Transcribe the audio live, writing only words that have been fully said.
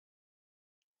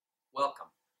Welcome,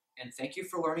 and thank you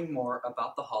for learning more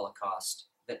about the Holocaust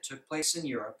that took place in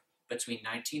Europe between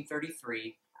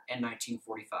 1933 and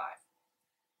 1945.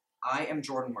 I am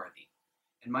Jordan Worthy,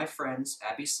 and my friends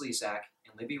Abby Slezak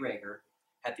and Libby Rager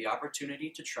had the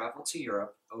opportunity to travel to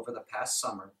Europe over the past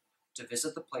summer to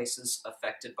visit the places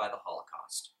affected by the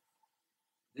Holocaust.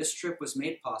 This trip was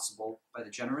made possible by the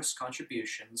generous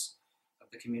contributions of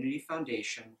the Community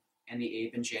Foundation and the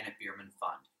Abe and Janet Bierman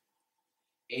Fund.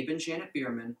 Abe and Janet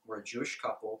Bierman were a Jewish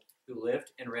couple who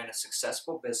lived and ran a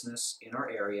successful business in our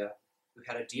area who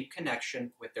had a deep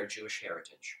connection with their Jewish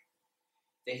heritage.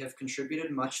 They have contributed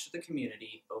much to the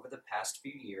community over the past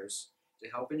few years to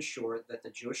help ensure that the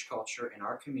Jewish culture in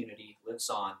our community lives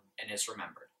on and is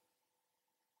remembered.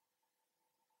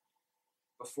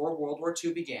 Before World War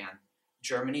II began,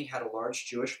 Germany had a large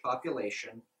Jewish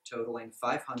population totaling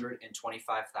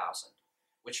 525,000.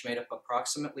 Which made up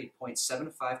approximately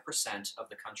 0.75% of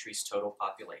the country's total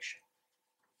population.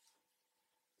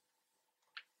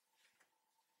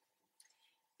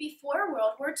 Before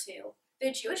World War II,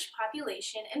 the Jewish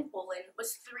population in Poland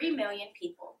was 3 million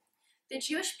people. The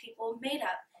Jewish people made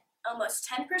up almost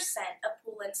 10% of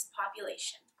Poland's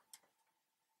population.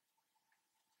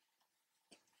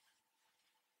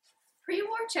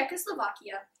 Pre-war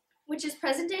Czechoslovakia, which is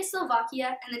present-day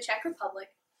Slovakia and the Czech Republic,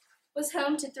 was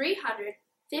home to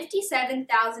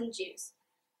 357,000 Jews,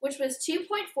 which was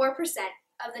 2.4%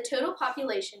 of the total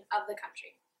population of the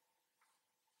country.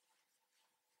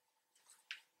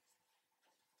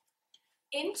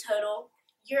 In total,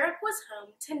 Europe was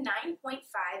home to 9.5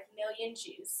 million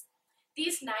Jews.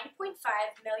 These 9.5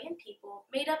 million people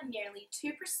made up nearly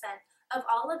 2% of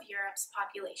all of Europe's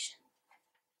population.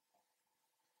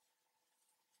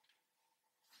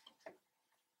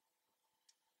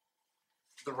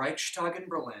 The Reichstag in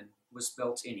Berlin was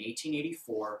built in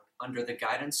 1884 under the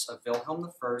guidance of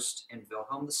Wilhelm I and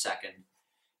Wilhelm II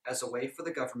as a way for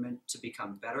the government to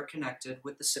become better connected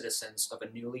with the citizens of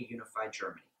a newly unified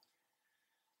Germany.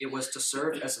 It was to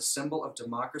serve as a symbol of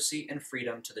democracy and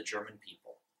freedom to the German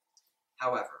people.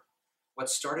 However, what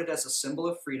started as a symbol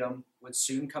of freedom would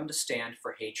soon come to stand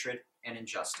for hatred and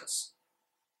injustice.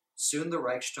 Soon the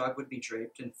Reichstag would be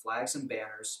draped in flags and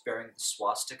banners bearing the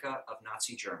swastika of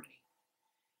Nazi Germany.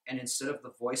 And instead of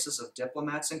the voices of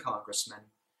diplomats and congressmen,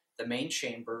 the main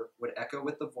chamber would echo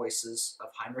with the voices of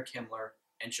Heinrich Himmler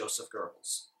and Joseph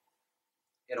Goebbels.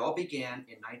 It all began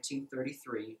in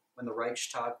 1933 when the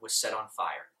Reichstag was set on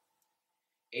fire.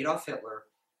 Adolf Hitler,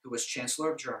 who was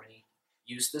Chancellor of Germany,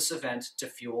 used this event to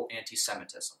fuel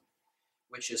anti-Semitism,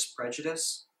 which is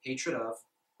prejudice, hatred of,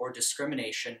 or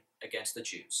discrimination against the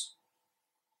Jews.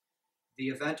 The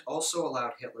event also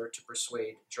allowed Hitler to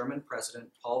persuade German President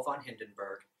Paul von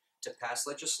Hindenburg to pass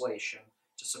legislation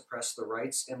to suppress the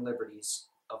rights and liberties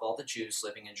of all the Jews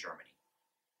living in Germany.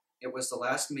 It was the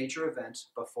last major event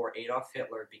before Adolf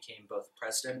Hitler became both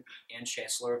President and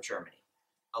Chancellor of Germany,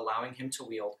 allowing him to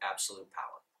wield absolute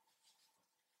power.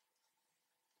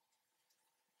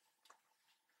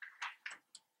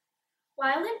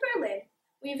 While in Berlin,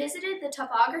 we visited the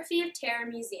Topography of Terror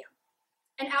Museum,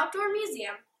 an outdoor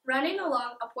museum running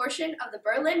along a portion of the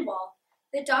Berlin Wall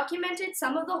that documented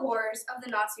some of the horrors of the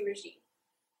Nazi regime.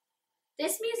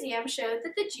 This museum showed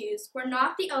that the Jews were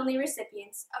not the only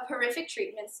recipients of horrific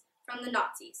treatments from the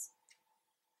Nazis.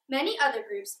 Many other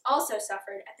groups also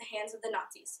suffered at the hands of the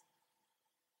Nazis.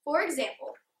 For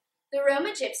example, the Roma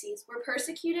Gypsies were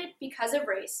persecuted because of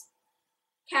race,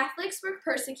 Catholics were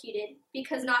persecuted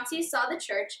because Nazis saw the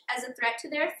church as a threat to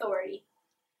their authority,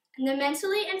 and the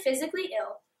mentally and physically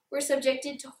ill were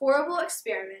subjected to horrible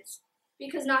experiments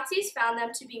because Nazis found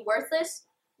them to be worthless,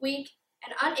 weak,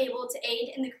 and unable to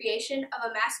aid in the creation of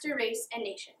a master race and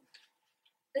nation.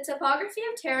 The Topography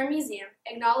of Terror Museum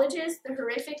acknowledges the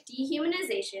horrific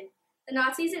dehumanization the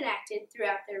Nazis enacted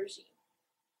throughout their regime.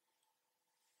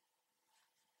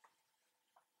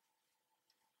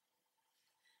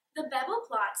 The Bebel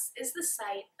Platz is the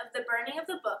site of the burning of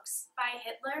the books by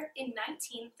Hitler in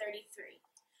 1933.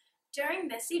 During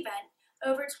this event,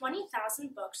 over 20,000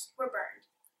 books were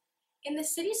burned. In the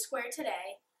city square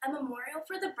today, a memorial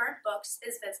for the burnt books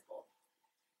is visible.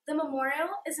 The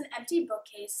memorial is an empty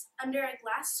bookcase under a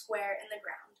glass square in the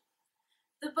ground.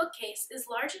 The bookcase is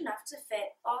large enough to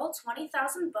fit all 20,000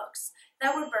 books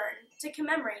that were burned to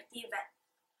commemorate the event.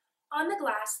 On the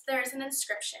glass, there is an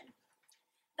inscription.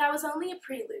 That was only a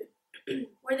prelude,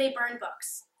 where they burn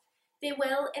books. They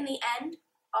will, in the end,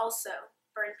 also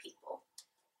burn people.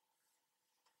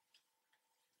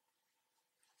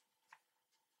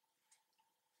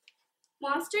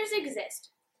 Monsters exist,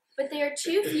 but they are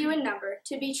too few in number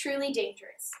to be truly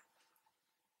dangerous.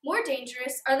 More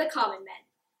dangerous are the common men.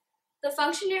 the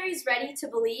functionaries ready to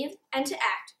believe and to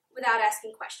act without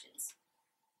asking questions.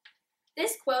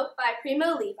 This quote by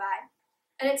Primo Levi,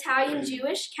 an Italian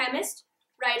Jewish chemist,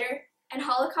 writer, and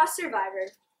Holocaust survivor,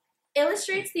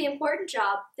 illustrates the important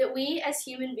job that we as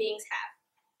human beings have.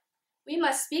 We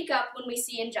must speak up when we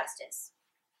see injustice.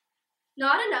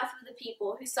 Not enough of the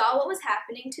people who saw what was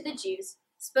happening to the Jews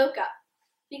spoke up,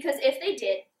 because if they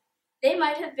did, they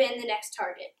might have been the next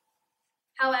target.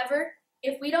 However,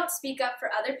 if we don't speak up for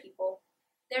other people,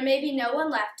 there may be no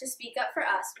one left to speak up for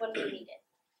us when we need it.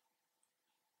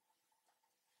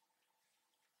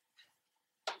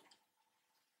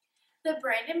 The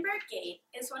Brandenburg Gate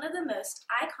is one of the most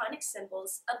iconic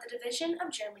symbols of the division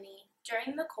of Germany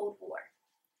during the Cold War.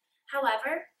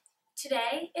 However,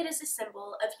 today it is a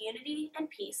symbol of unity and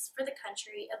peace for the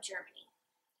country of Germany.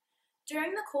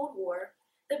 During the Cold War,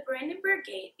 the Brandenburg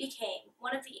Gate became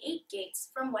one of the 8 gates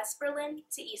from West Berlin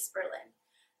to East Berlin,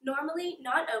 normally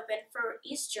not open for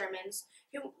East Germans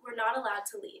who were not allowed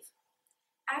to leave.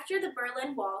 After the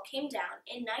Berlin Wall came down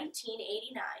in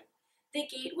 1989, the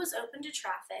gate was open to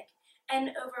traffic,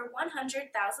 and over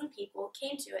 100,000 people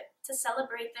came to it to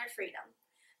celebrate their freedom,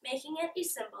 making it a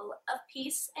symbol of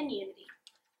peace and unity.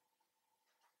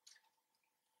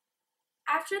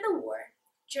 After the war,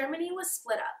 Germany was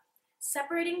split up,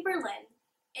 separating Berlin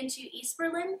into East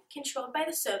Berlin, controlled by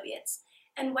the Soviets,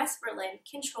 and West Berlin,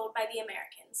 controlled by the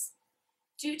Americans.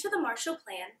 Due to the Marshall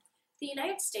Plan, the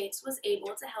United States was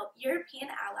able to help European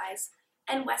allies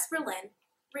and West Berlin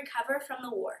recover from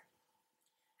the war.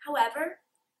 However,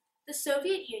 the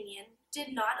Soviet Union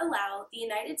did not allow the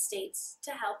United States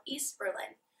to help East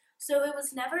Berlin, so it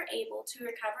was never able to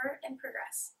recover and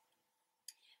progress.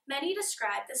 Many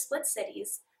describe the split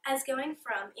cities as going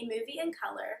from a movie in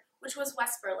color, which was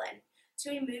West Berlin, to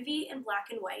a movie in black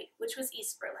and white, which was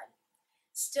East Berlin.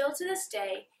 Still to this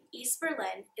day, East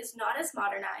Berlin is not as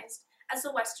modernized as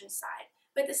the western side,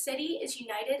 but the city is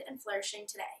united and flourishing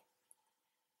today.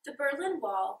 The Berlin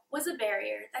Wall was a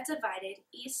barrier that divided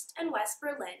East and West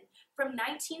Berlin from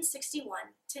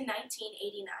 1961 to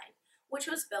 1989, which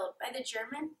was built by the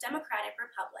German Democratic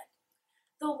Republic.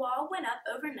 The wall went up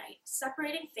overnight,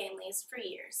 separating families for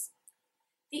years.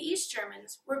 The East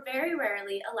Germans were very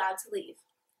rarely allowed to leave.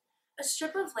 A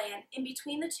strip of land in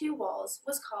between the 2 walls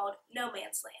was called no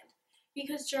man's land,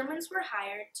 because Germans were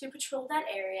hired to patrol that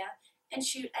area and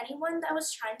shoot anyone that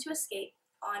was trying to escape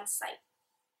on sight.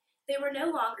 They were no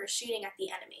longer shooting at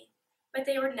the enemy, but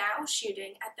they were now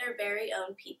shooting at their very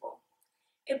own people.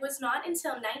 It was not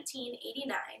until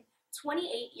 1989, 28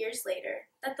 years later,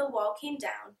 that the wall came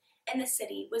down and the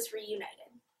city was reunited.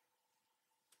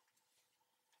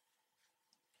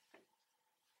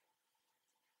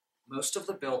 Most of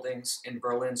the buildings in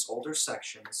Berlin's older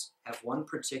sections have one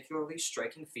particularly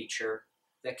striking feature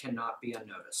that cannot be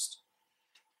unnoticed.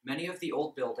 Many of the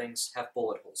old buildings have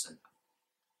bullet holes in them.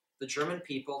 The German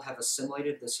people have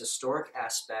assimilated this historic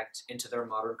aspect into their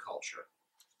modern culture.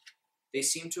 They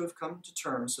seem to have come to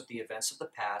terms with the events of the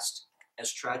past,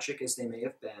 as tragic as they may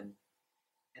have been,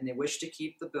 and they wish to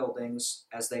keep the buildings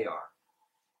as they are,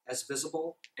 as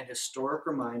visible and historic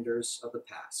reminders of the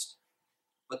past.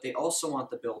 But they also want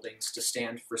the buildings to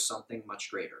stand for something much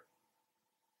greater.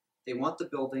 They want the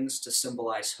buildings to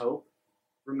symbolize hope,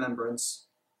 remembrance,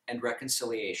 and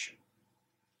reconciliation.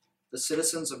 The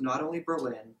citizens of not only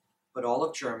Berlin, but all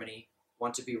of Germany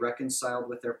want to be reconciled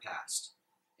with their past,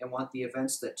 and want the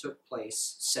events that took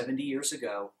place 70 years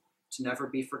ago to never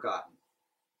be forgotten,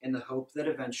 in the hope that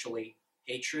eventually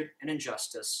hatred and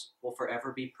injustice will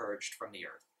forever be purged from the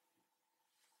earth.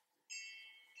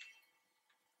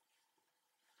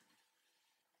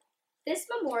 This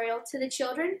memorial to the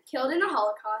children killed in the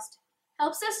Holocaust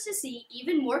helps us to see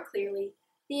even more clearly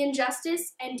the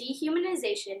injustice and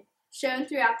dehumanization shown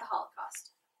throughout the Holocaust.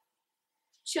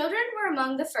 Children were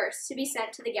among the first to be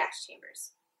sent to the gas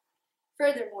chambers.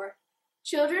 Furthermore,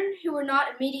 children who were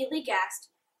not immediately gassed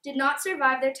did not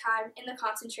survive their time in the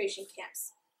concentration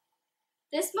camps.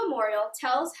 This memorial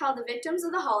tells how the victims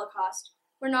of the Holocaust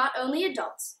were not only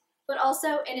adults, but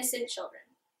also innocent children.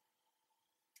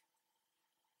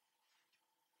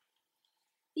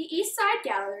 The East Side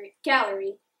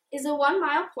Gallery is a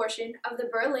 1-mile portion of the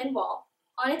Berlin Wall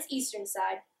on its eastern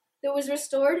side that was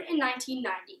restored in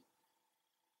 1990.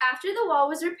 After the wall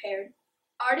was repaired,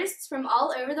 artists from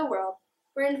all over the world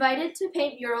were invited to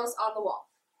paint murals on the wall.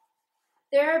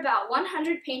 There are about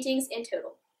 100 paintings in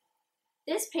total.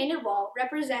 This painted wall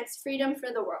represents freedom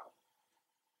for the world.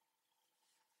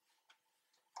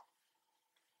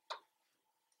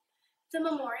 The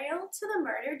memorial to the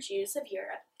murdered Jews of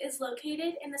Europe is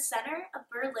located in the center of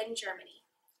Berlin, Germany.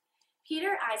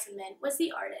 Peter Eisenman was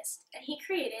the artist, and he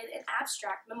created an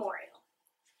abstract memorial.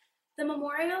 The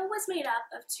memorial was made up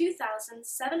of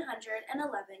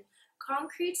 2,711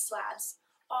 concrete slabs,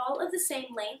 all of the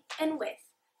same length and width,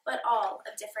 but all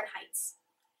of different heights.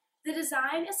 The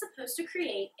design is supposed to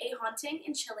create a haunting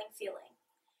and chilling feeling.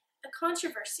 A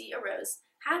controversy arose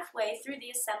halfway through the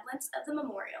assemblance of the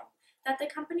memorial that the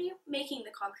company making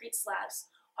the concrete slabs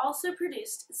also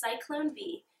produced Zyklon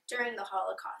B during the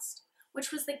Holocaust,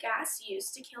 which was the gas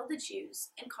used to kill the Jews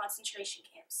in concentration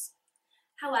camps.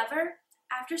 However,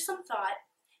 after some thought,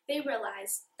 they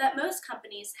realized that most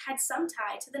companies had some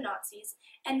tie to the Nazis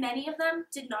and many of them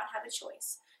did not have a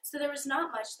choice, so there was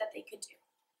not much that they could do.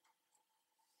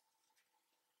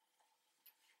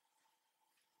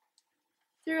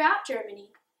 Throughout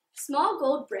Germany, small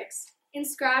gold bricks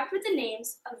inscribed with the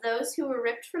names of those who were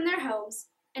ripped from their homes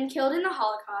and killed in the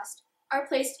Holocaust are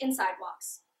placed in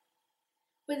sidewalks.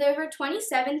 With over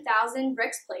 27,000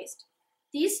 bricks placed,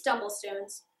 these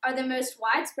stumblestones are the most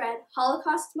widespread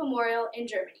Holocaust memorial in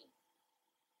Germany.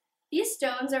 These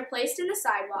stones are placed in the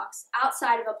sidewalks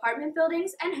outside of apartment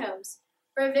buildings and homes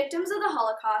where victims of the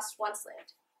Holocaust once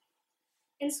lived.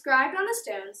 Inscribed on the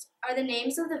stones are the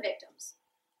names of the victims,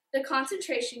 the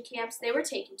concentration camps they were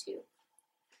taken to,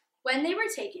 when they were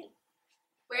taken,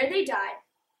 where they died,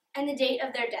 and the date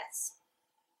of their deaths.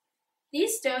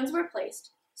 These stones were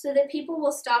placed so that people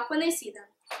will stop when they see them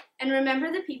and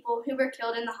remember the people who were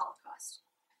killed in the Holocaust.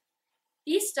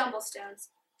 These stumblestones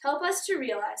help us to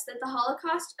realize that the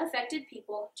Holocaust affected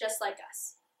people just like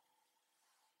us.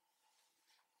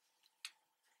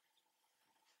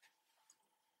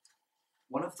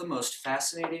 One of the most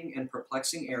fascinating and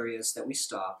perplexing areas that we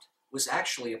stopped was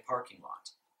actually a parking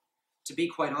lot. To be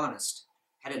quite honest,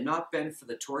 had it not been for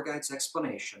the tour guide's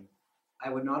explanation, I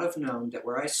would not have known that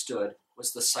where I stood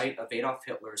was the site of Adolf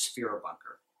Hitler's Führer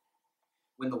bunker.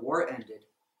 When the war ended,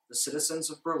 the citizens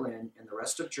of Berlin and the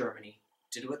rest of Germany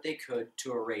did what they could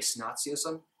to erase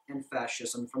Nazism and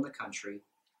fascism from the country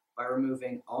by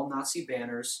removing all Nazi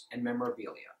banners and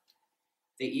memorabilia.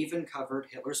 They even covered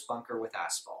Hitler's bunker with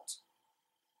asphalt.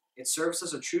 It serves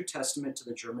as a true testament to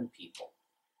the German people.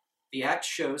 The act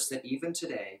shows that even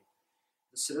today,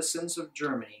 the citizens of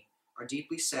Germany are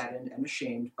deeply saddened and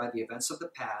ashamed by the events of the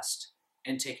past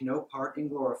and take no part in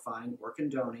glorifying or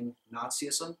condoning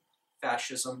Nazism,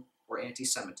 fascism, or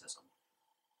anti-Semitism.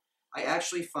 I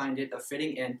actually find it a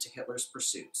fitting end to Hitler's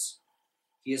pursuits.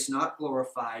 He is not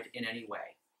glorified in any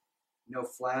way. No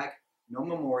flag, no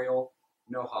memorial,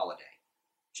 no holiday.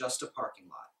 Just a parking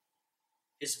lot.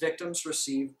 His victims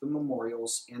received the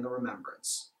memorials and the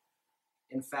remembrance.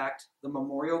 In fact, the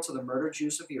memorial to the murdered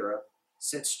Jews of Europe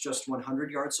sits just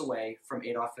 100 yards away from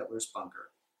Adolf Hitler's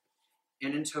bunker.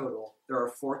 And in total, there are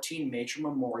 14 major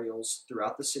memorials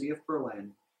throughout the city of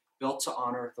Berlin built to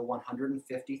honor the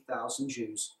 150,000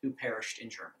 Jews who perished in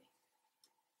Germany.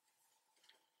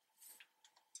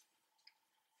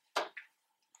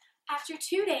 After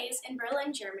 2 days in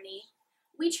Berlin, Germany,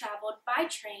 we traveled by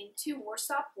train to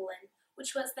Warsaw, Poland,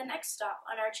 which was the next stop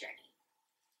on our journey.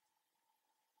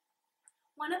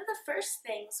 One of the first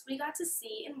things we got to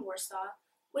see in Warsaw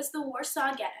was the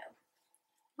Warsaw Ghetto.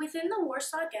 Within the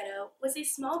Warsaw Ghetto was a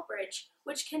small bridge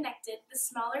which connected the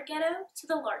smaller ghetto to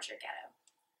the larger ghetto.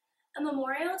 A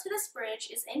memorial to this bridge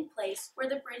is in place where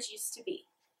the bridge used to be.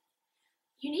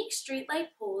 Unique streetlight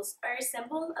pools are a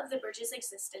symbol of the bridge's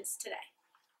existence today.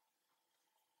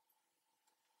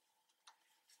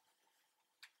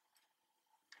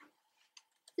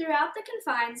 Throughout the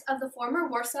confines of the former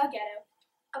Warsaw Ghetto,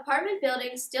 apartment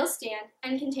buildings still stand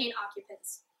and contain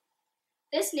occupants.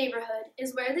 This neighborhood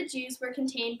is where the Jews were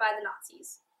contained by the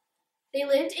Nazis. They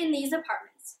lived in these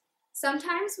apartments,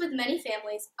 sometimes with many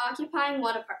families occupying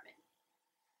one apartment.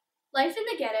 Life in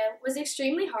the ghetto was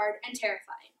extremely hard and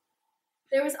terrifying.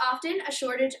 There was often a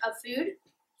shortage of food,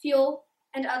 fuel,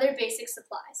 and other basic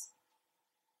supplies.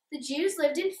 The Jews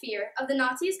lived in fear of the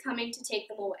Nazis coming to take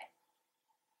them away.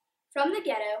 From the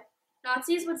ghetto,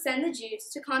 Nazis would send the Jews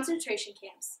to concentration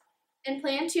camps and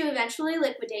planned to eventually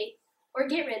liquidate or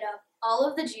get rid of all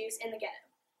of the Jews in the ghetto.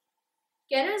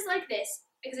 Ghettos like this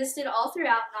existed all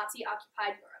throughout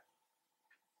Nazi-occupied Europe.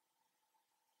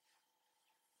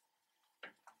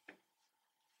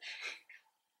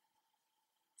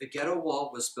 The ghetto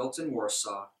wall was built in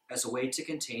Warsaw as a way to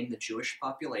contain the Jewish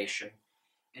population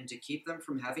and to keep them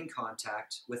from having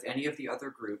contact with any of the other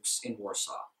groups in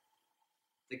Warsaw.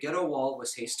 The ghetto wall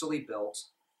was hastily built,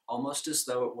 almost as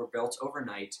though it were built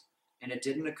overnight, and it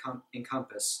didn't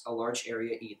encompass a large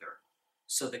area either,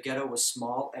 so the ghetto was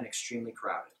small and extremely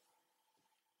crowded.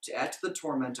 To add to the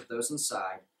torment of those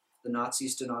inside, the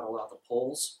Nazis did not allow the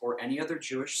Poles or any other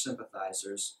Jewish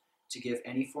sympathizers to give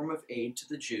any form of aid to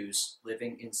the Jews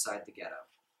living inside the ghetto.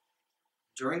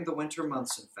 During the winter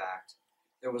months, in fact,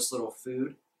 there was little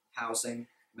food, housing,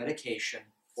 medication,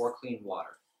 or clean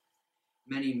water.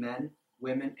 Many men,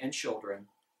 women, and children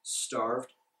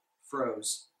starved,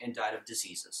 froze, and died of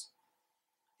diseases.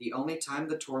 The only time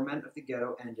the torment of the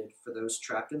ghetto ended for those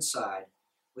trapped inside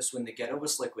was when the ghetto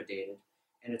was liquidated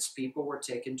and its people were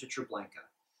taken to Treblinka,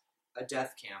 a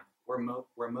death camp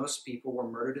where most people were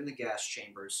murdered in the gas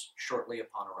chambers shortly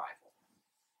upon arrival.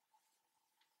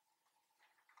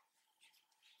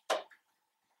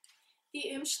 The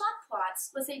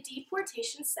Umschlagplatz was a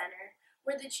deportation center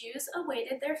where the Jews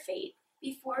awaited their fate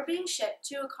before being shipped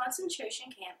to a concentration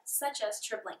camp such as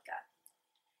Treblinka.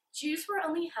 Jews were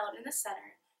only held in the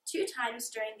center 2 times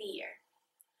during the year.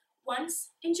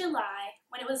 Once in July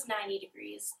when it was 90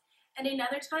 degrees, and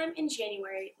another time in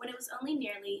January when it was only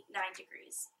nearly 9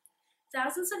 degrees.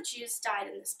 Thousands of Jews died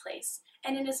in this place,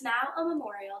 and it is now a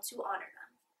memorial to honor them.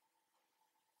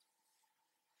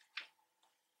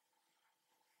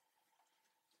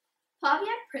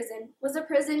 Pawiak Prison was a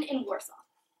prison in Warsaw.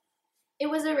 It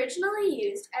was originally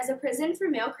used as a prison for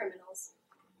male criminals,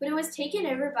 but it was taken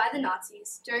over by the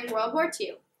Nazis during World War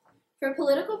II for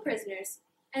political prisoners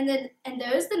and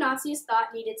those the Nazis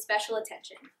thought needed special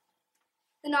attention.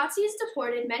 The Nazis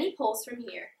deported many Poles from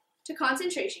here to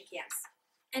concentration camps,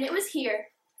 and it was here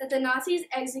that the Nazis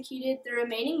executed the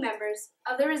remaining members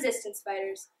of the resistance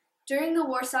fighters during the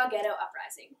Warsaw Ghetto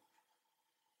Uprising.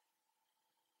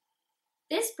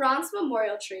 This bronze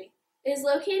memorial tree is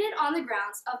located on the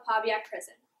grounds of Pawiak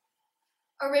Prison.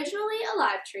 Originally a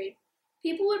live tree,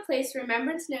 people would place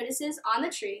remembrance notices on the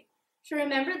tree to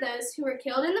remember those who were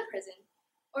killed in the prison,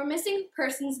 or missing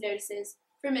persons notices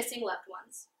for missing loved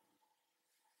ones.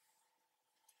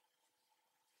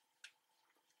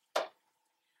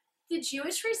 The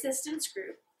Jewish resistance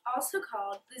group, also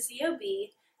called the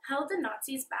ZOB, held the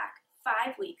Nazis back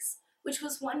 5 weeks, which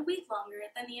was 1 week longer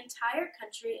than the entire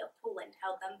country of Poland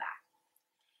held them back.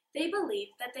 They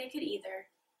believed that they could either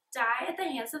die at the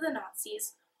hands of the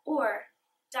Nazis or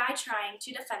die trying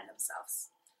to defend themselves.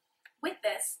 With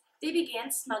this, they began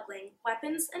smuggling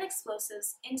weapons and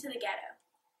explosives into the ghetto.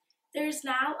 There is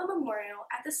now a memorial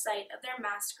at the site of their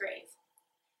mass grave.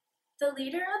 The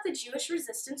leader of the Jewish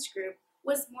resistance group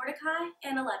was Mordecai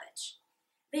Anilevich.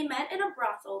 They met in a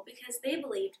brothel because they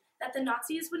believed that the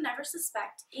Nazis would never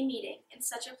suspect a meeting in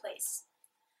such a place.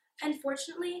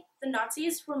 Unfortunately, the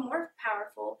Nazis were more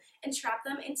powerful and trapped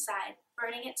them inside,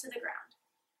 burning it to the ground.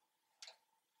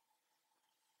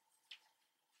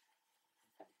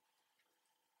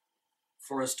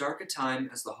 For as dark a time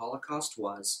as the Holocaust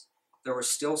was, there were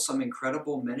still some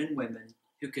incredible men and women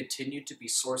who continued to be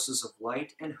sources of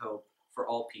light and hope for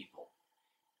all people,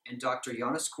 and Dr.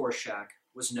 Janusz Korczak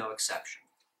was no exception.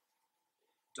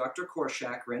 Dr.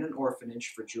 Korczak ran an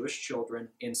orphanage for Jewish children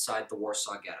inside the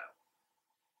Warsaw Ghetto.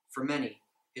 For many,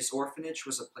 his orphanage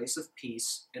was a place of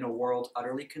peace in a world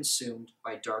utterly consumed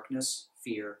by darkness,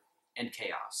 fear, and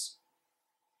chaos.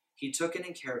 He took in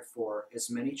and cared for as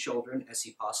many children as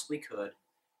he possibly could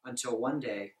until one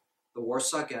day the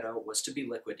Warsaw Ghetto was to be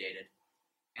liquidated,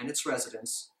 and its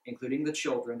residents, including the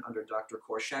children under Dr.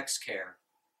 Korczak's care,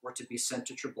 were to be sent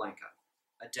to Treblinka,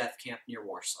 a death camp near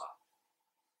Warsaw.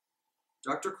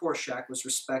 Dr. Korczak was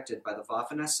respected by the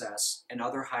Waffen-SS and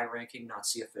other high-ranking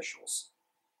Nazi officials,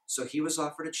 so he was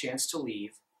offered a chance to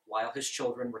leave while his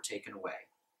children were taken away.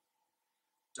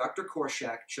 Dr.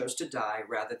 Korczak chose to die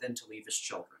rather than to leave his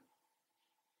children.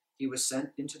 He was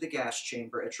sent into the gas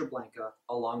chamber at Treblinka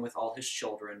along with all his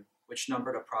children, which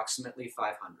numbered approximately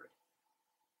 500.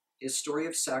 His story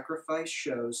of sacrifice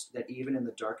shows that even in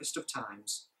the darkest of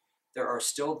times, there are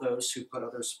still those who put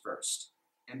others first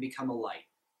and become a light,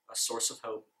 a source of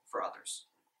hope for others.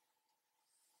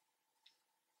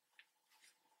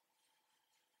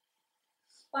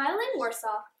 While in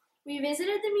Warsaw, we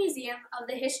visited the Museum of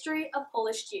the History of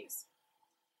Polish Jews.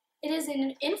 It is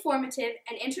an informative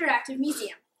and interactive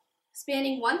museum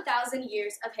spanning 1,000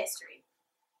 years of history.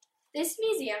 This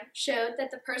museum showed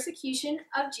that the persecution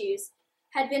of Jews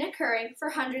had been occurring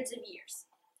for hundreds of years.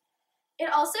 It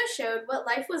also showed what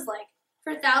life was like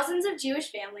for thousands of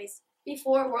Jewish families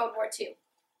before World War II.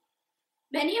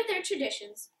 Many of their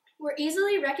traditions were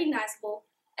easily recognizable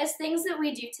as things that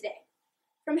we do today,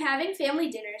 from having family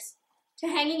dinners, to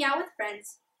hanging out with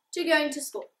friends, to going to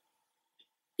school.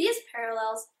 These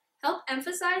parallels help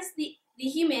emphasize the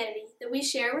humanity that we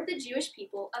share with the Jewish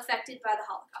people affected by the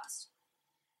Holocaust.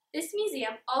 This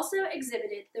museum also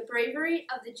exhibited the bravery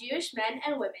of the Jewish men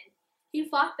and women who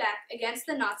fought back against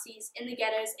the Nazis in the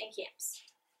ghettos and camps.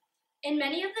 In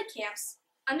many of the camps,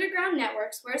 underground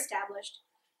networks were established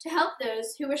to help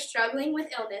those who were struggling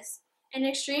with illness and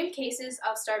extreme cases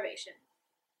of starvation.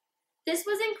 This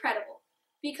was incredible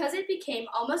because it became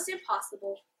almost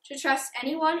impossible to trust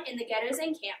anyone in the ghettos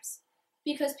and camps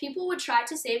because people would try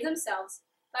to save themselves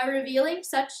by revealing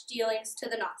such dealings to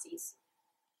the Nazis.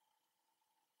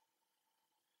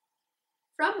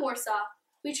 From Warsaw,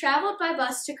 we traveled by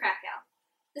bus to Krakow,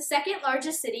 the second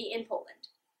largest city in Poland.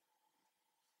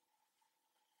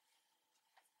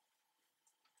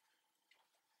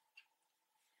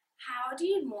 How do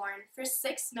you mourn for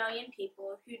 6 million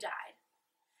people who died?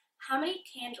 How many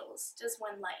candles does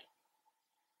one light?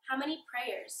 How many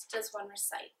prayers does one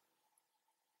recite?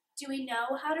 Do we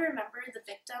know how to remember the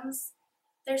victims,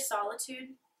 their solitude,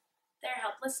 their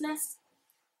helplessness?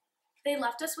 They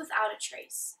left us without a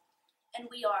trace, and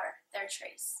we are their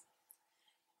trace.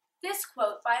 This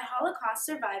quote by Holocaust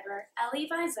survivor Elie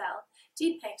Wiesel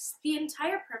depicts the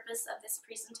entire purpose of this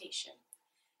presentation: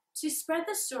 to spread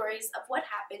the stories of what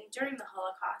happened during the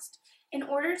Holocaust in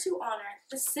order to honor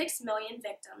the 6 million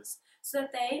victims so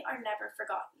that they are never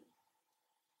forgotten.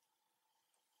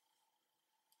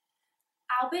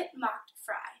 Albert macht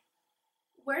frei.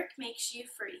 Work makes you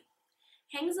free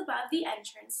hangs above the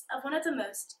entrance of one of the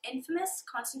most infamous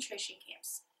concentration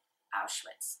camps,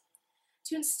 Auschwitz,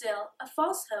 to instill a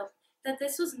false hope that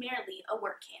this was merely a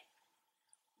work camp.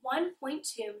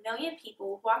 1.2 million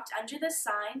people walked under this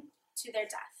sign to their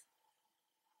death.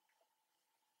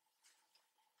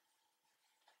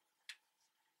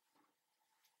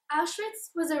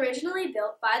 Auschwitz was originally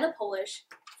built by the Polish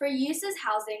for use as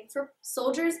housing for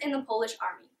soldiers in the Polish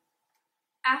army.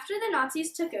 After the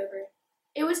Nazis took over,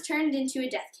 it was turned into a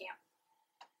death camp.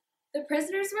 The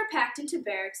prisoners were packed into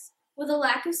barracks with a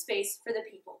lack of space for the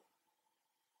people.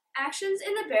 Actions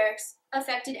in the barracks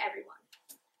affected everyone.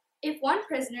 If one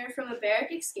prisoner from a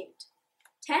barrack escaped,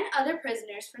 10 other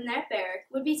prisoners from that barrack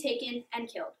would be taken and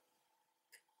killed.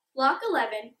 Block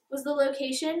 11 was the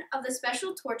location of the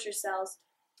special torture cells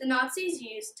the Nazis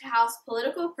used to house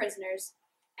political prisoners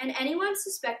and anyone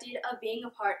suspected of being a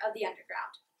part of the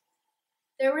underground.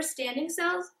 There were standing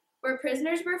cells where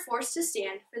prisoners were forced to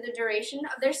stand for the duration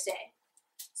of their stay,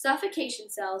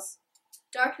 suffocation cells,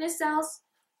 darkness cells,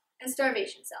 and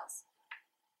starvation cells.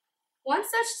 One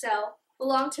such cell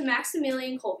belonged to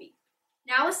Maximilian Kolbe,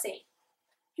 now a saint,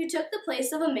 who took the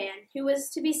place of a man who was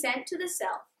to be sent to the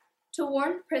cell to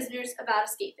warn prisoners about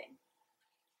escaping.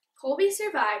 Kolbe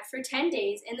survived for 10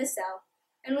 days in the cell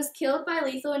and was killed by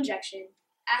lethal injection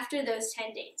after those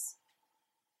 10 days.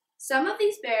 Some of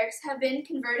these barracks have been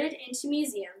converted into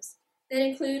museums that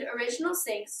include original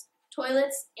sinks,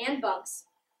 toilets, and bunks,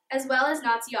 as well as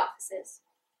Nazi offices.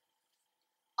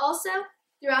 Also,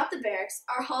 throughout the barracks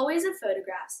are hallways of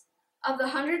photographs of the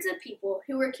hundreds of people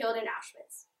who were killed in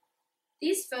Auschwitz.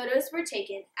 These photos were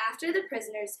taken after the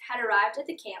prisoners had arrived at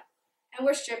the camp and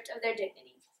were stripped of their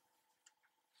dignity.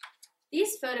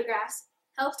 These photographs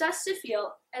helped us to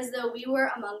feel as though we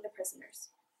were among the prisoners.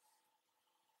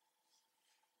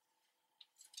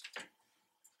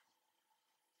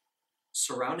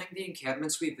 Surrounding the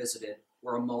encampments we visited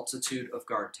were a multitude of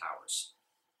guard towers.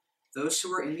 Those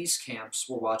who were in these camps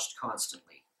were watched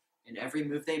constantly, and every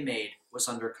move they made was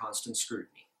under constant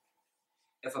scrutiny.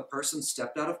 If a person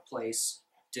stepped out of place,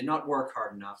 did not work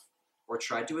hard enough, or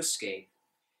tried to escape,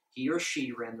 he or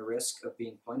she ran the risk of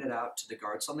being pointed out to the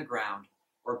guards on the ground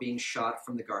or being shot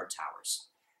from the guard towers.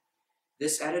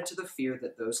 This added to the fear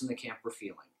that those in the camp were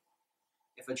feeling.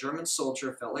 If a German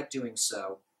soldier felt like doing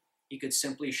so, he could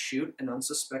simply shoot an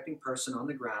unsuspecting person on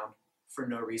the ground for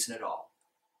no reason at all.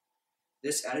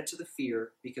 This added to the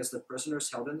fear because the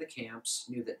prisoners held in the camps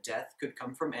knew that death could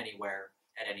come from anywhere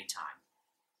at any time.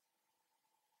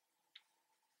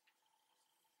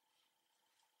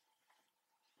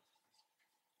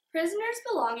 Prisoners'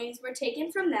 belongings were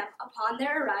taken from them upon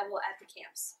their arrival at the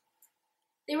camps.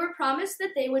 They were promised that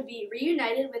they would be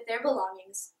reunited with their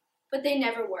belongings, but they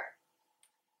never were.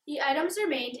 The items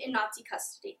remained in Nazi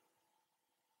custody.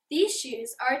 These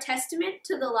shoes are a testament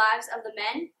to the lives of the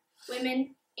men,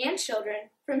 women, and children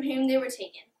from whom they were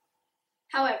taken.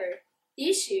 However,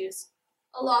 these shoes,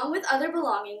 along with other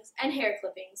belongings and hair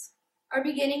clippings, are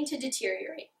beginning to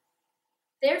deteriorate.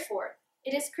 Therefore,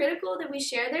 it is critical that we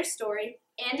share their story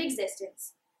and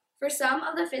existence, for some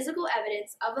of the physical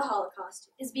evidence of the Holocaust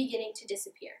is beginning to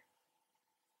disappear.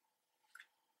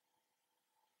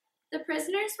 The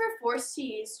prisoners were forced to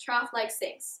use trough-like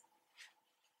sinks.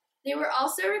 They were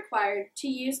also required to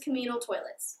use communal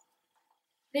toilets.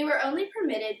 They were only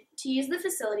permitted to use the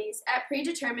facilities at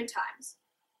predetermined times,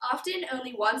 often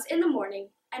only once in the morning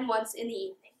and once in the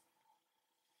evening.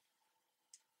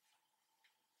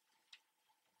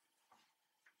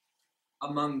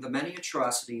 Among the many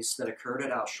atrocities that occurred at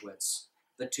Auschwitz,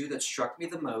 the two that struck me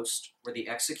the most were the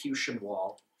execution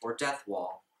wall or death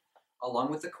wall,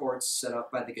 along with the courts set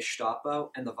up by the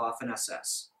Gestapo and the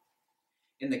Waffen-SS.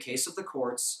 In the case of the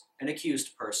courts, an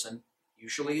accused person,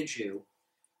 usually a Jew,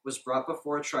 was brought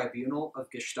before a tribunal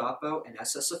of Gestapo and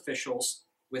SS officials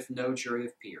with no jury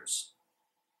of peers.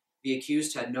 The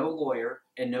accused had no lawyer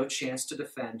and no chance to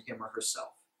defend him or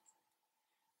herself.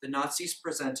 The Nazis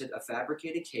presented a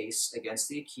fabricated case against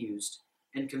the accused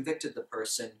and convicted the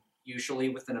person, usually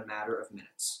within a matter of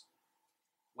minutes.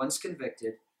 Once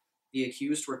convicted, the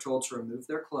accused were told to remove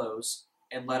their clothes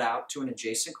and led out to an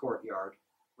adjacent courtyard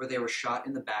where they were shot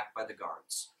in the back by the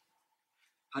guards.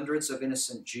 Hundreds of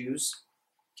innocent Jews,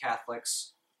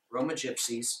 Catholics, Roma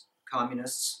gypsies,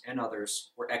 communists, and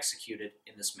others were executed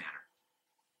in this manner.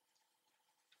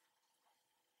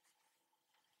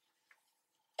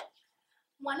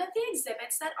 One of the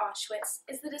exhibits at Auschwitz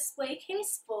is the display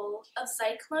case full of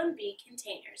Zyklon B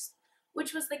containers,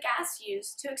 which was the gas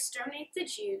used to exterminate the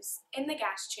Jews in the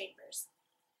gas chambers.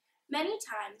 Many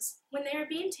times, when they were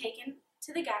being taken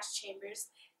to the gas chambers,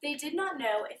 they did not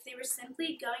know if they were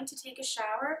simply going to take a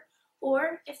shower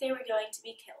or if they were going to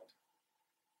be killed.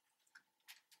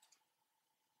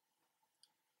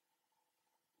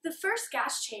 The first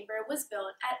gas chamber was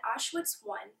built at Auschwitz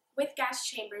I, with gas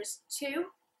chambers 2,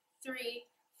 3,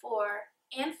 4,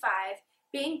 and 5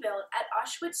 being built at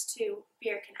Auschwitz II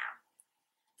Birkenau.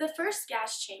 The first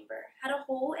gas chamber had a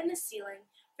hole in the ceiling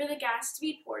for the gas to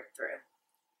be poured through.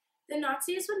 The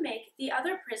Nazis would make the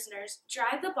other prisoners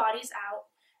drag the bodies out,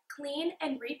 clean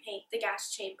and repaint the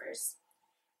gas chambers.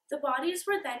 The bodies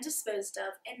were then disposed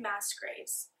of in mass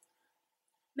graves.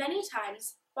 Many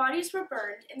times, bodies were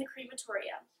burned in the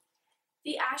crematorium.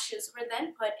 The ashes were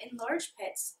then put in large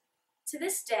pits. To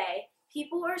this day,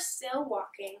 people are still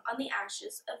walking on the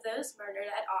ashes of those murdered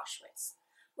at Auschwitz,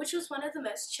 which was one of the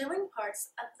most chilling parts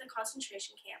of the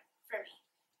concentration camp for me.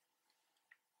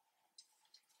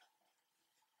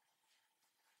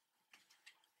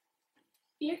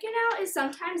 Birkenau is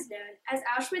sometimes known as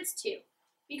Auschwitz II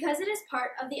because it is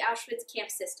part of the Auschwitz camp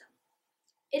system.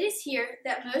 It is here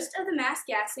that most of the mass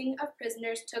gassing of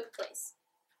prisoners took place.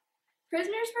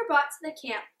 Prisoners were brought to the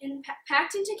camp and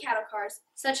packed into cattle cars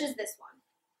such as this one.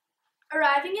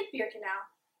 Arriving at Birkenau,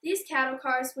 these cattle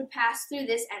cars would pass through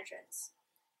this entrance.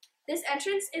 This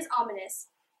entrance is ominous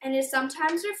and is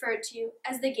sometimes referred to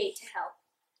as the gate to hell.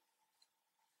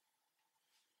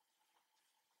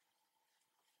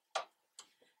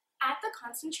 At the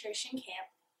concentration camp,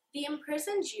 the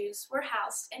imprisoned Jews were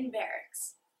housed in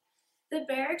barracks. The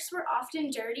barracks were often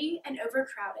dirty and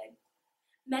overcrowded.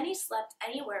 Many slept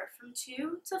anywhere from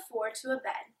 2 to 4 to a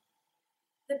bed.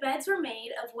 The beds were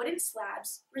made of wooden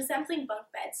slabs resembling bunk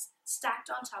beds stacked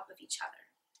on top of each other.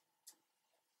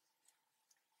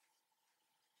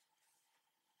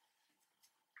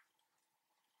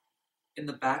 In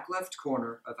the back left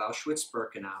corner of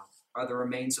Auschwitz-Birkenau are the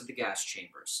remains of the gas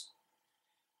chambers.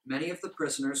 Many of the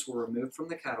prisoners were removed from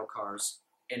the cattle cars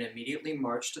and immediately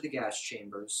marched to the gas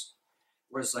chambers,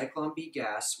 where Zyklon B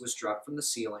gas was dropped from the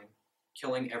ceiling,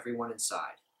 killing everyone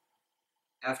inside.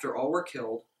 After all were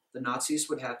killed, the Nazis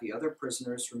would have the other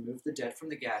prisoners remove the dead from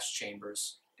the gas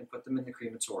chambers and put them in the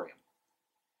crematorium.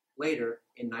 Later,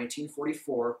 in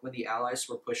 1944, when the Allies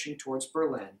were pushing towards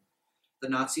Berlin, the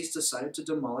Nazis decided to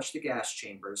demolish the gas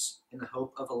chambers in the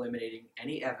hope of eliminating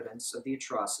any evidence of the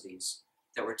atrocities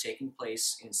that were taking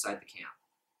place inside the camp.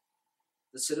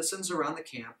 The citizens around the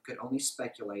camp could only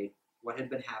speculate what had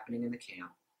been happening in the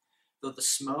camp, though the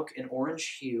smoke and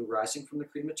orange hue rising from the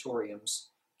crematoriums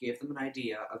gave them an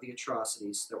idea of the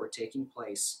atrocities that were taking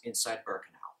place inside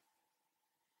Birkenau.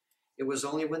 It was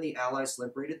only when the Allies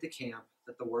liberated the camp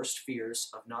that the worst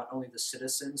fears of not only the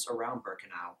citizens around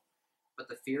Birkenau, but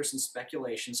the fears and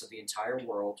speculations of the entire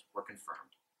world were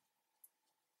confirmed.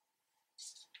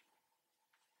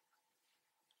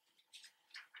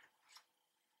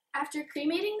 After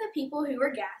cremating the people who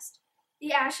were gassed,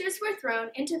 the ashes were thrown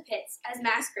into pits as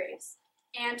mass graves,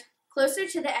 and, closer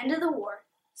to the end of the war,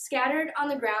 scattered on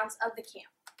the grounds of the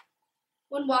camp.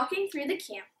 When walking through the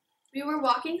camp, we were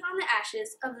walking on the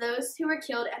ashes of those who were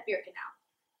killed at Birkenau.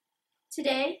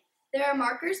 Today, there are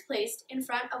markers placed in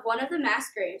front of one of the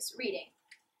mass graves reading,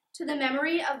 "To the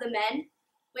memory of the men,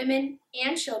 women,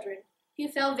 and children who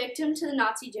fell victim to the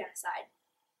Nazi genocide.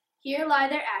 Here lie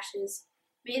their ashes.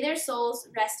 May their souls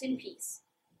rest in peace,"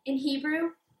 in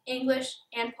Hebrew, English,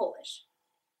 and Polish.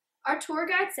 Our tour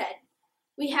guide said,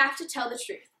 "We have to tell the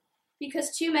truth,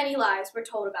 because too many lies were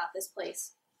told about this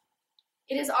place.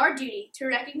 It is our duty to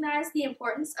recognize the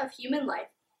importance of human life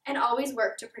and always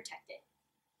work to protect it."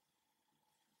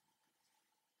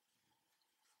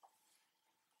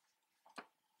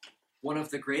 One of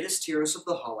the greatest heroes of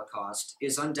the Holocaust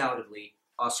is undoubtedly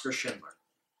Oskar Schindler.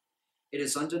 It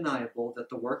is undeniable that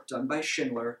the work done by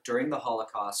Schindler during the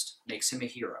Holocaust makes him a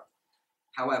hero.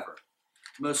 However,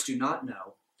 most do not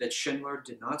know that Schindler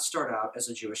did not start out as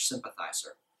a Jewish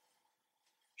sympathizer.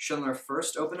 Schindler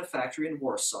first opened a factory in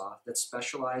Warsaw that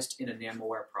specialized in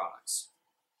enamelware products.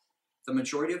 The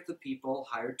majority of the people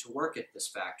hired to work at this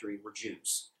factory were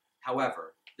Jews.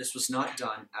 However, this was not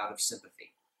done out of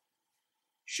sympathy.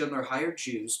 Schindler hired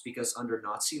Jews because under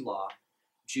Nazi law,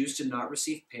 Jews did not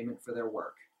receive payment for their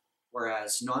work,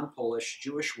 whereas non-Polish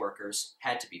Jewish workers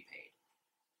had to be paid.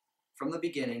 From the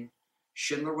beginning,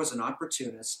 Schindler was an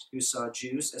opportunist who saw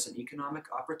Jews as an economic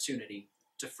opportunity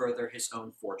to further his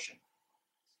own fortune.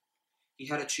 He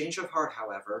had a change of heart,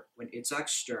 however, when Itzhak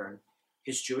Stern,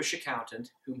 his Jewish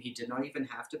accountant, whom he did not even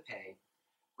have to pay,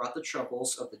 brought the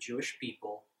troubles of the Jewish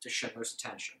people to Schindler's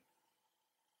attention.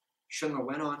 Schindler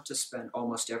went on to spend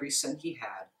almost every cent he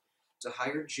had to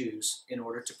hire Jews in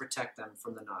order to protect them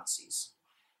from the Nazis.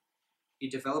 He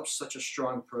developed such a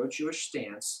strong pro-Jewish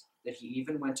stance that he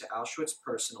even went to Auschwitz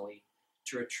personally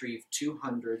to retrieve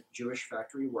 200 Jewish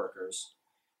factory workers.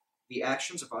 The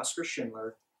actions of Oskar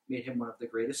Schindler made him one of the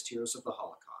greatest heroes of the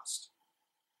Holocaust.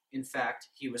 In fact,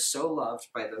 he was so loved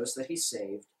by those that he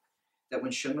saved that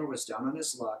when Schindler was down on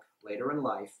his luck later in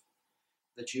life,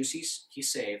 the Jews he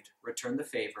saved returned the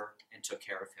favor and took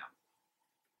care of him.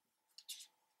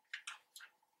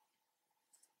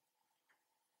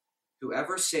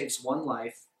 "Whoever saves one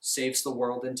life saves the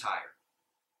world entire,"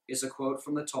 is a quote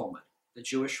from the Talmud, the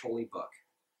Jewish holy book.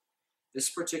 This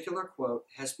particular quote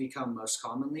has become most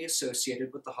commonly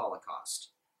associated with the Holocaust,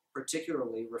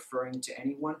 particularly referring to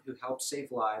anyone who helped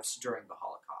save lives during the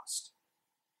Holocaust.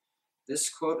 This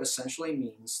quote essentially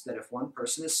means that if one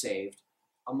person is saved,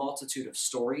 a multitude of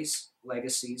stories,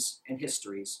 legacies, and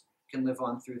histories can live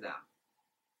on through them.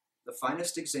 The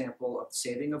finest example of the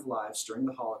saving of lives during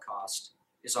the Holocaust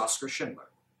is Oskar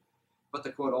Schindler, but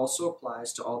the quote also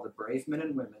applies to all the brave men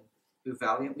and women who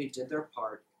valiantly did their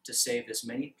part to save as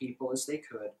many people as they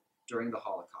could during the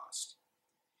Holocaust.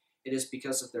 It is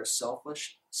because of their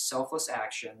selfless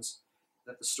actions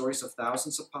that the stories of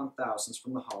thousands upon thousands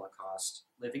from the Holocaust,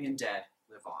 living and dead,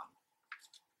 live on.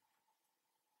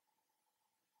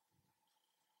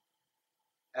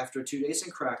 After 2 days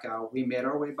in Krakow, we made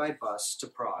our way by bus to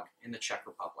Prague in the Czech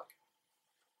Republic.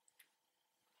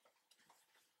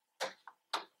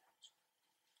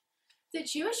 The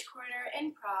Jewish quarter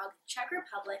in Prague, Czech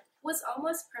Republic, was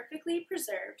almost perfectly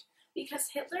preserved because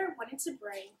Hitler wanted to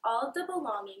bring all of the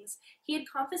belongings he had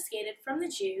confiscated from the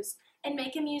Jews and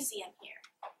make a museum here.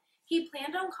 He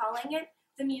planned on calling it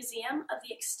the Museum of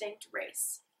the Extinct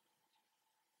Race.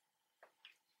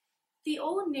 The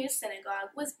old new synagogue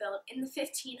was built in the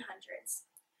 1500s.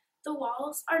 The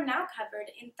walls are now covered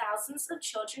in thousands of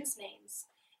children's names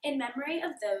in memory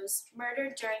of those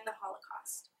murdered during the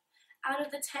Holocaust. Out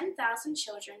of the 10,000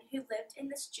 children who lived in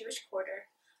this Jewish quarter,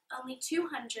 only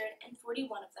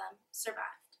 241 of them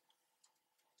survived.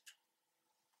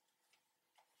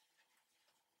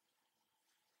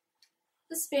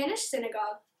 The Spanish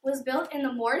synagogue was built in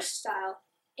the Moorish style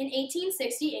in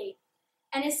 1868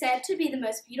 and is said to be the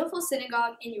most beautiful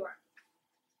synagogue in Europe.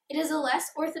 It is a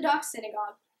less orthodox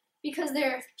synagogue because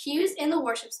there are pews in the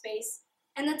worship space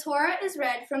and the Torah is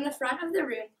read from the front of the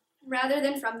room rather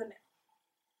than from the middle.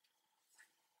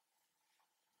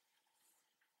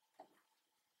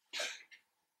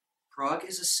 Prague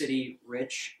is a city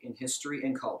rich in history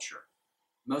and culture,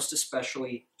 most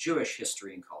especially Jewish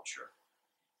history and culture,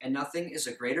 and nothing is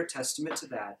a greater testament to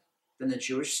that than the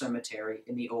Jewish cemetery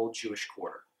in the old Jewish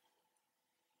quarter.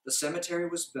 The cemetery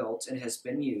was built and has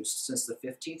been used since the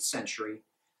 15th century,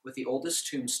 with the oldest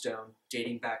tombstone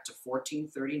dating back to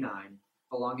 1439,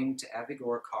 belonging to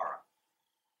Avigor Kara.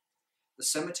 The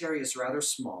cemetery is rather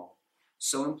small,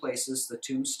 so in places the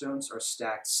tombstones are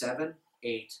stacked 7,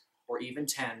 8, or even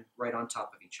 10 right on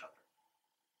top of each other.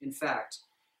 In fact,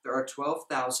 there are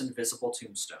 12,000 visible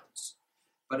tombstones,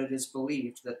 but it is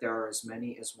believed that there are as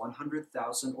many as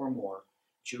 100,000 or more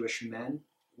Jewish men,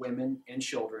 women, and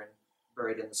children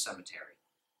buried in the cemetery.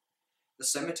 The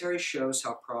cemetery shows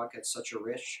how Prague had such a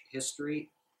rich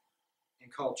history and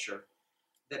culture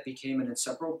that became an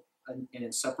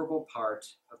inseparable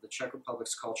part of the Czech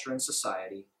Republic's culture and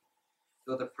society,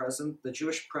 though the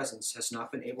Jewish presence has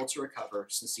not been able to recover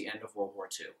since the end of World War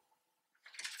II.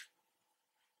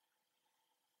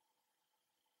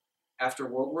 After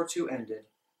World War II ended,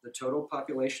 the total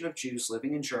population of Jews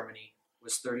living in Germany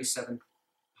was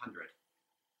 3,700.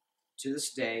 To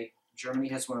this day, Germany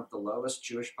has one of the lowest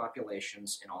Jewish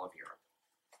populations in all of Europe.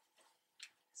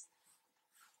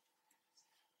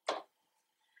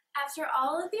 After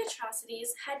all of the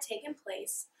atrocities had taken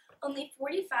place, only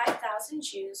 45,000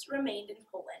 Jews remained in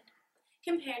Poland,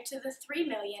 compared to the 3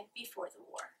 million before the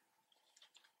war.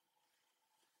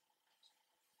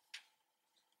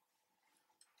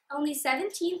 Only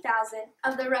 17,000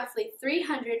 of the roughly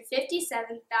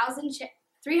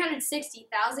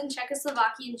 360,000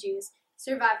 Czechoslovakian Jews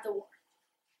survived the war.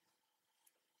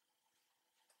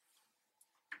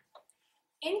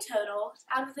 In total,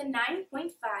 out of the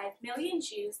 9.5 million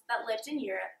Jews that lived in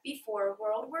Europe before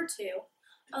World War II,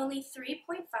 only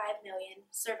 3.5 million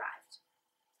survived.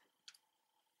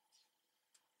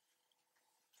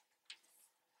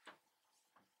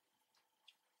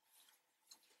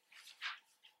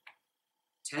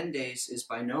 "10 days is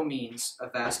by no means a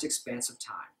vast expanse of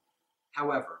time.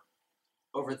 However,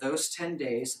 over those 10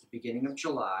 days at the beginning of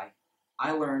July,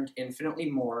 I learned infinitely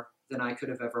more than I could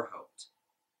have ever hoped.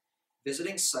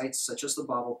 Visiting sites such as the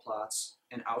Babelplatz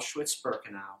and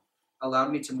Auschwitz-Birkenau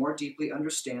allowed me to more deeply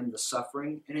understand the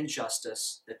suffering and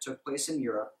injustice that took place in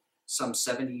Europe some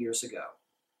 70 years ago.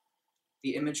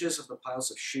 The images of the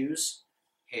piles of shoes,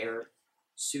 hair,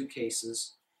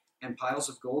 suitcases, and piles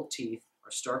of gold teeth are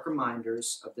stark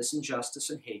reminders of this injustice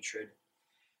and hatred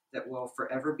that will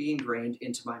forever be ingrained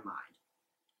into my mind.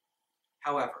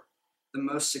 However, the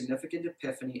most significant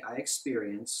epiphany I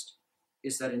experienced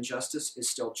is that injustice is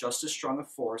still just as strong a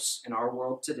force in our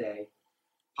world today,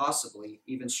 possibly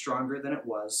even stronger than it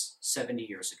was 70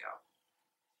 years ago.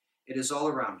 It is all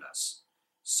around us,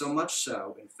 so much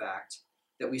so, in fact,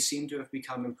 that we seem to have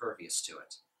become impervious to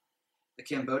it. The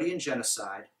Cambodian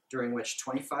genocide, during which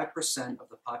 25% of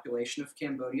the population of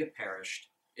Cambodia perished,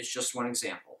 is just one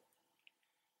example.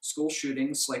 School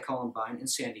shootings like Columbine and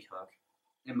Sandy Hook,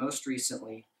 and most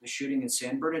recently, the shooting in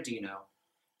San Bernardino,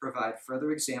 provide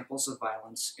further examples of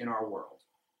violence in our world.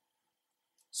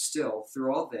 Still,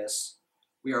 through all this,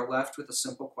 we are left with a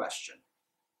simple question: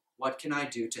 what can I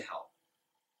do to help?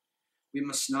 We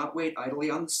must not wait idly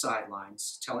on the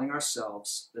sidelines, telling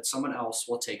ourselves that someone else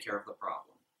will take care of the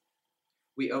problem.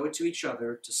 We owe it to each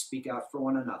other to speak out for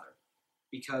one another,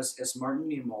 because, as Martin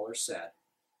Niemöller said,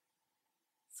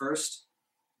 "First,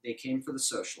 they came for the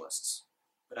socialists,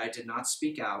 but I did not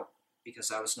speak out because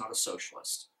I was not a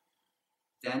socialist.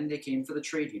 Then they came for the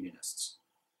trade unionists,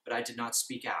 but I did not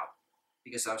speak out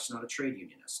because I was not a trade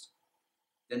unionist.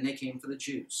 Then they came for the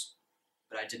Jews,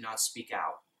 but I did not speak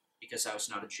out because I was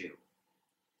not a Jew.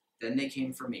 Then they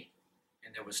came for me,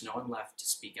 and there was no one left to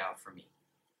speak out for me."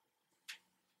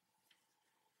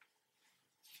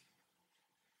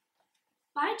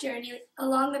 My journey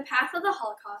along the path of the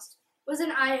Holocaust was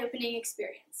an eye-opening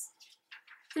experience.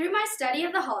 Through my study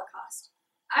of the Holocaust,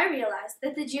 I realized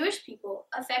that the Jewish people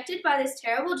affected by this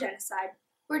terrible genocide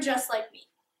were just like me.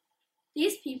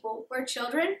 These people were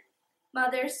children,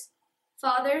 mothers,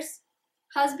 fathers,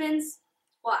 husbands,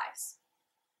 wives.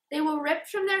 They were ripped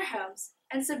from their homes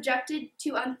and subjected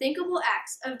to unthinkable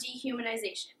acts of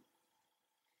dehumanization.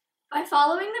 By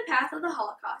following the path of the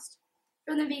Holocaust,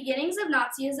 from the beginnings of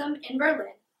Nazism in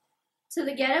Berlin, to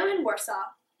the ghetto in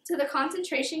Warsaw, to the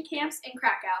concentration camps in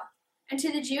Krakow, and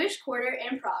to the Jewish quarter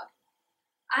in Prague,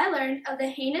 I learned of the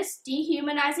heinous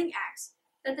dehumanizing acts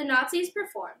that the Nazis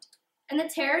performed and the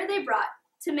terror they brought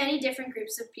to many different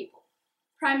groups of people,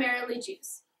 primarily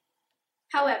Jews.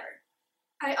 However,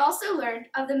 I also learned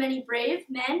of the many brave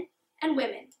men and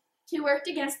women who worked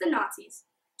against the Nazis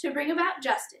to bring about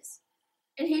justice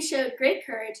and who showed great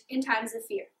courage in times of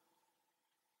fear.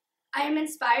 I am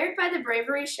inspired by the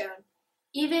bravery shown,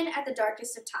 even at the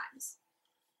darkest of times.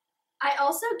 I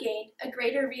also gained a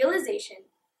greater realization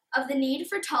of the need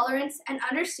for tolerance and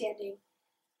understanding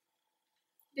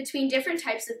between different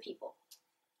types of people.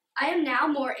 I am now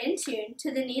more in tune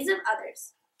to the needs of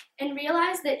others and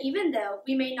realize that even though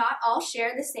we may not all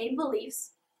share the same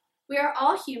beliefs, we are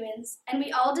all humans and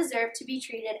we all deserve to be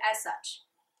treated as such.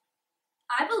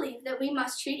 I believe that we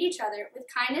must treat each other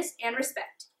with kindness and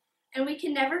respect, and we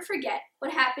can never forget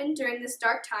what happened during this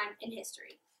dark time in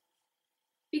history.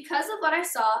 Because of what I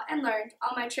saw and learned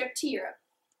on my trip to Europe,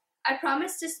 I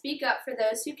promise to speak up for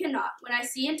those who cannot when I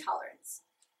see intolerance,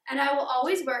 and I will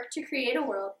always work to create a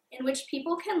world in which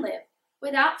people can live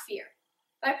without fear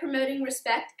by promoting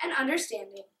respect and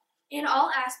understanding in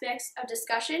all aspects of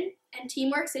discussion and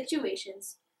teamwork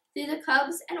situations through the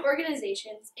clubs and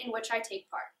organizations in which I take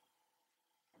part.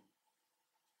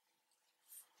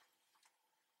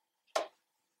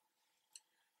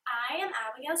 I am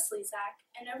Abigail Slezak,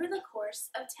 and over the course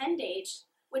of 10 days,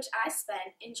 which I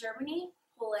spent in Germany,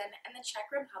 Poland, and the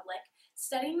Czech Republic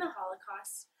studying the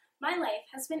Holocaust, my life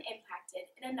has been impacted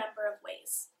in a number of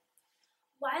ways.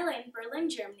 While in Berlin,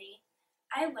 Germany,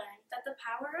 I learned that the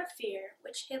power of fear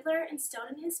which Hitler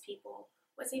instilled in his people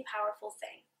was a powerful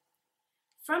thing.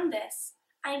 From this,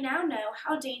 I now know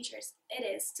how dangerous it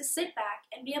is to sit back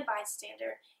and be a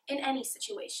bystander in any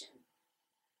situation.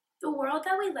 The world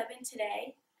that we live in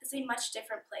today is a much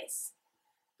different place,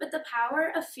 but the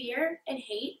power of fear and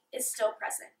hate is still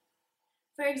present.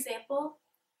 For example,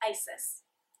 ISIS.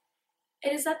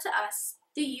 It is up to us,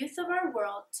 the youth of our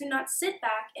world, to not sit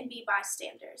back and be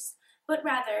bystanders, but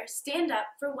rather stand up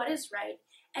for what is right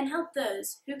and help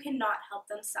those who cannot help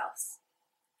themselves.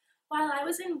 While I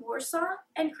was in Warsaw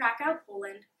and Krakow,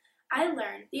 Poland, I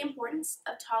learned the importance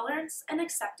of tolerance and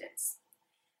acceptance.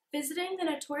 Visiting the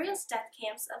notorious death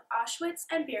camps of Auschwitz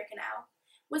and Birkenau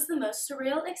was the most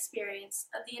surreal experience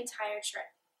of the entire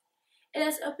trip. It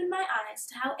has opened my eyes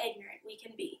to how ignorant we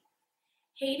can be.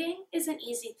 Hating is an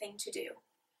easy thing to do,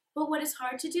 but what is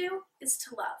hard to do is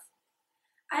to love.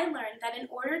 I learned that in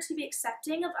order to be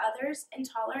accepting of others and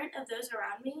tolerant of those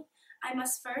around me, I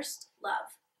must first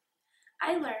love.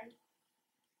 I learned,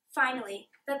 finally,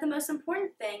 that the most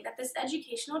important thing that this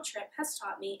educational trip has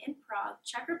taught me in Prague,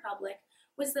 Czech Republic,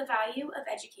 was the value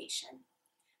of education.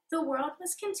 The world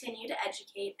must continue to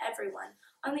educate everyone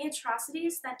on the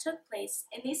atrocities that took place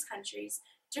in these countries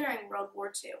during World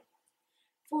War II.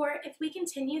 For if we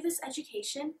continue this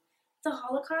education, the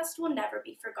Holocaust will never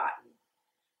be forgotten.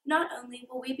 Not only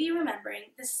will we be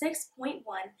remembering the 6.1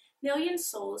 million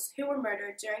souls who were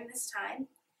murdered during this time,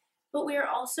 but we are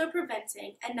also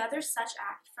preventing another such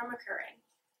act from occurring.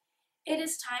 It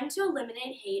is time to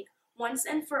eliminate hate once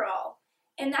and for all,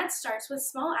 and that starts with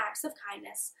small acts of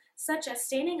kindness, such as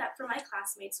standing up for my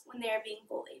classmates when they are being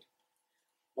bullied.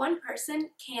 One person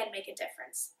can make a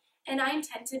difference, and I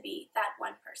intend to be that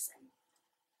one person.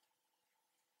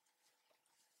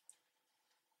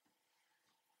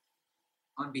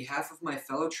 On behalf of my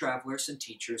fellow travelers and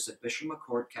teachers at Bishop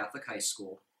McCort Catholic High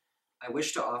School, I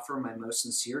wish to offer my most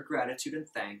sincere gratitude and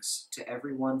thanks to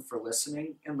everyone for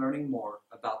listening and learning more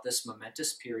about this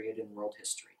momentous period in world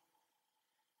history.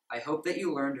 I hope that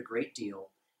you learned a great deal,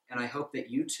 and I hope that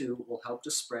you too will help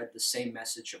to spread the same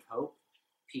message of hope,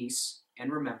 peace,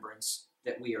 and remembrance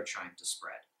that we are trying to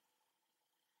spread.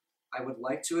 I would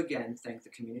like to again thank the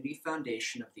Community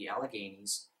Foundation of the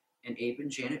Alleghenies and Abe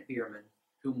and Janet Bierman,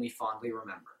 whom we fondly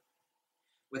remember.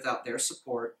 Without their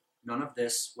support, none of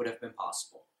this would have been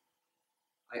possible.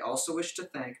 I also wish to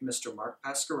thank Mr. Mark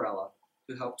Pascarella,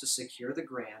 who helped to secure the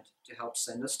grant to help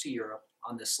send us to Europe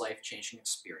on this life-changing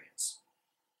experience.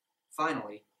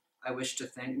 Finally, I wish to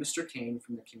thank Mr. Kane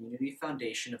from the Community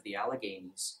Foundation of the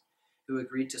Alleghenies, who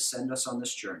agreed to send us on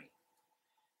this journey.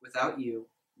 Without you,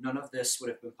 none of this would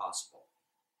have been possible.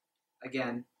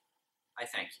 Again, I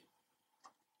thank you.